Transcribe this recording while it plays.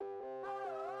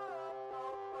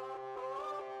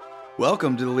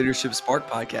Welcome to the Leadership Spark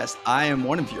Podcast. I am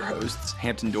one of your hosts,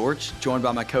 Hampton Dortch, joined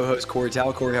by my co-host, Corey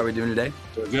Towle. Corey, how are we doing today?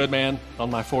 Doing good, man. On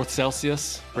my 4th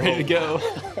Celsius, ready to go.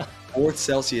 4th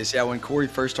Celsius. Yeah, when Corey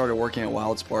first started working at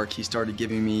WildSpark, he started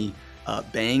giving me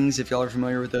bangs, if y'all are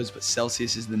familiar with those, but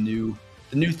Celsius is the new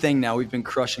thing now. We've been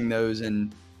crushing those,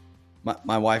 and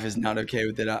my wife is not okay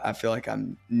with it. I feel like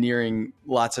I'm nearing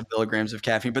lots of milligrams of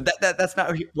caffeine, but that's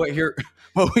not what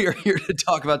we are here to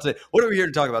talk about today. What are we here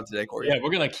to talk about today, Corey? Yeah, we're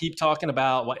going to keep talking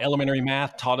about what elementary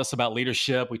math taught us about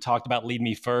leadership. We talked about lead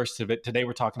me first. Today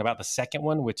we're talking about the second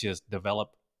one, which is develop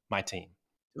my team.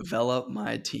 Develop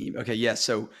my team. Okay, yes.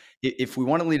 So if we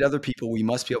want to lead other people, we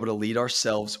must be able to lead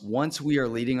ourselves. Once we are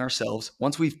leading ourselves,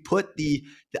 once we've put the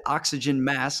oxygen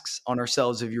masks on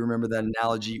ourselves, if you remember that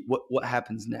analogy, what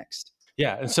happens next?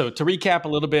 Yeah, and so to recap a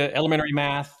little bit, elementary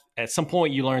math, at some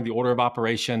point you learn the order of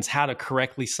operations, how to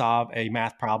correctly solve a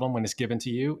math problem when it's given to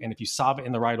you. And if you solve it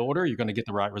in the right order, you're going to get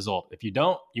the right result. If you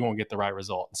don't, you won't get the right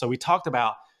result. And so we talked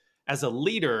about, as a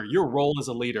leader, your role as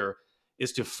a leader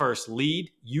is to first lead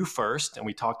you first. And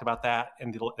we talked about that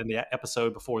in the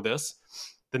episode before this.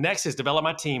 The next is develop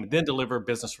my team, then deliver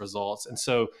business results. And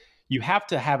so you have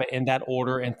to have it in that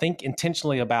order and think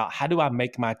intentionally about, how do I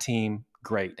make my team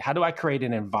great? How do I create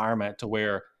an environment to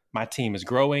where my team is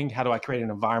growing? How do I create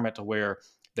an environment to where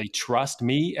they trust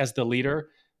me as the leader?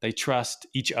 They trust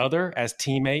each other as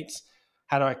teammates?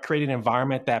 How do I create an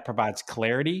environment that provides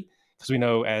clarity? Because we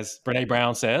know, as Brene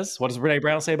Brown says, what does Brene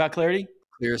Brown say about clarity?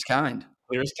 Clear as kind.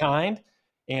 Clear as kind.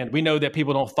 And we know that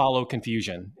people don't follow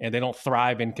confusion and they don't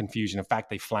thrive in confusion. In fact,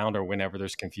 they flounder whenever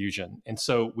there's confusion. And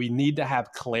so we need to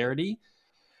have clarity.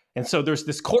 And so there's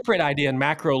this corporate idea and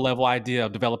macro level idea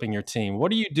of developing your team.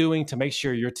 What are you doing to make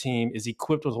sure your team is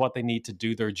equipped with what they need to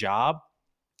do their job,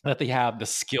 that they have the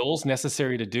skills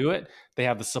necessary to do it, they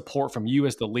have the support from you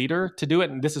as the leader to do it?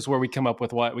 And this is where we come up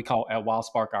with what we call at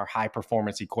WildSpark our high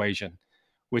performance equation,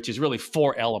 which is really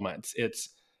 4 elements. It's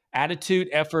attitude,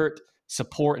 effort,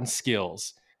 support, and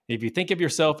skills. If you think of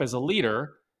yourself as a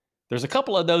leader, there's a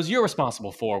couple of those you're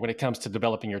responsible for when it comes to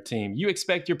developing your team. You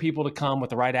expect your people to come with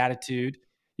the right attitude.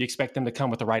 You expect them to come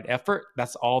with the right effort.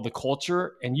 That's all the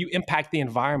culture. And you impact the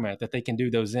environment that they can do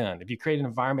those in. If you create an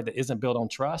environment that isn't built on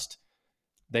trust,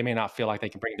 they may not feel like they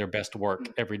can bring their best work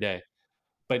every day.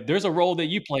 But there's a role that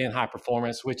you play in high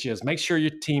performance, which is make sure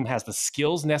your team has the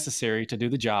skills necessary to do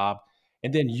the job.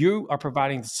 And then you are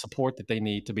providing the support that they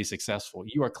need to be successful.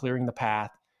 You are clearing the path.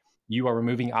 You are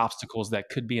removing obstacles that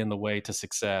could be in the way to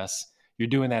success. You're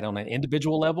doing that on an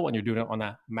individual level, and you're doing it on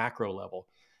a macro level.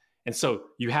 And so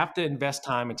you have to invest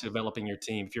time into developing your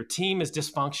team. If your team is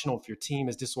dysfunctional, if your team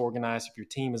is disorganized, if your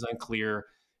team is unclear,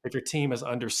 if your team is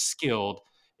underskilled,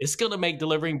 it's going to make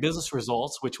delivering business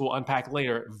results, which we'll unpack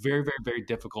later, very, very, very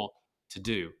difficult to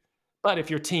do. But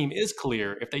if your team is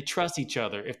clear, if they trust each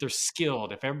other, if they're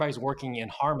skilled, if everybody's working in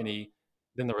harmony,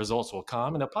 then the results will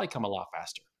come, and they'll probably come a lot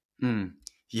faster.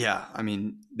 Yeah, I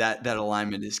mean, that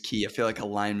alignment is key. I feel like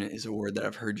alignment is a word that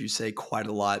I've heard you say quite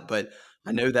a lot, but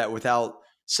I know that without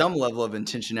some level of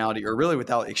intentionality, or really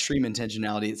without extreme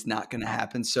intentionality, it's not going to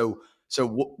happen. So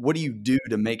what do you do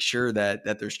to make sure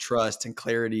that there's trust and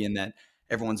clarity and that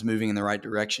everyone's moving in the right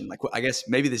direction? Like, I guess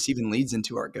maybe this even leads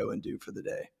into our go and do for the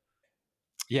day.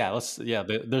 There's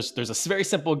a very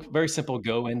simple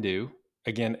go and do.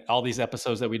 Again, all these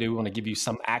episodes that we do, we want to give you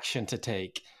some action to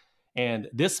take. And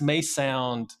this may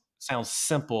sound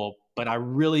simple, but I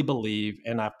really believe,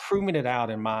 and I've proven it out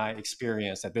in my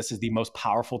experience, that this is the most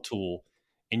powerful tool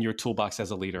in your toolbox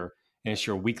as a leader, and it's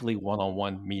your weekly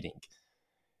one-on-one meeting.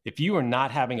 If you are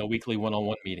not having a weekly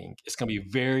one-on-one meeting, it's going to be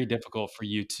very difficult for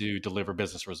you to deliver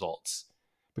business results,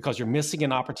 because you're missing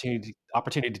an opportunity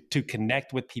to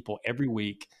connect with people every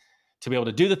week, to be able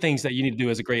to do the things that you need to do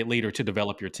as a great leader to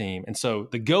develop your team. And so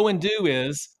the go and do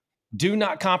is, do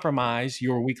not compromise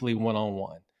your weekly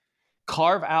one-on-one.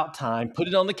 Carve out time, put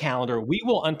it on the calendar. We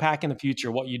will unpack in the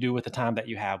future what you do with the time that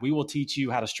you have. We will teach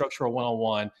you how to structure a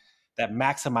one-on-one that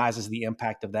maximizes the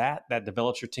impact of that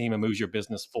develops your team and moves your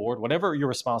business forward, whatever you're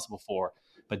responsible for.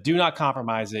 But do not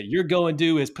compromise it. Your go and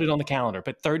do is put it on the calendar.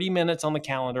 Put 30 minutes on the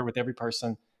calendar with every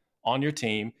person on your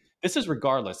team. This is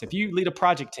regardless. If you lead a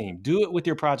project team, do it with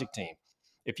your project team.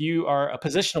 If you are a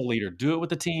positional leader, do it with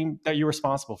the team that you're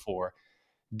responsible for.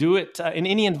 Do it in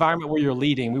any environment where you're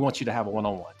leading. We want you to have a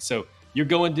one-on-one. So you're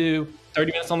going to do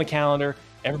 30 minutes on the calendar,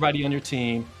 everybody on your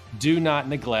team. Do not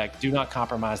neglect, do not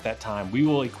compromise that time. We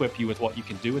will equip you with what you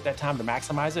can do with that time to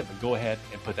maximize it, but go ahead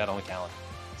and put that on the calendar.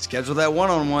 Schedule that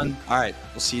one-on-one. All right,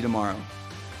 we'll see you tomorrow.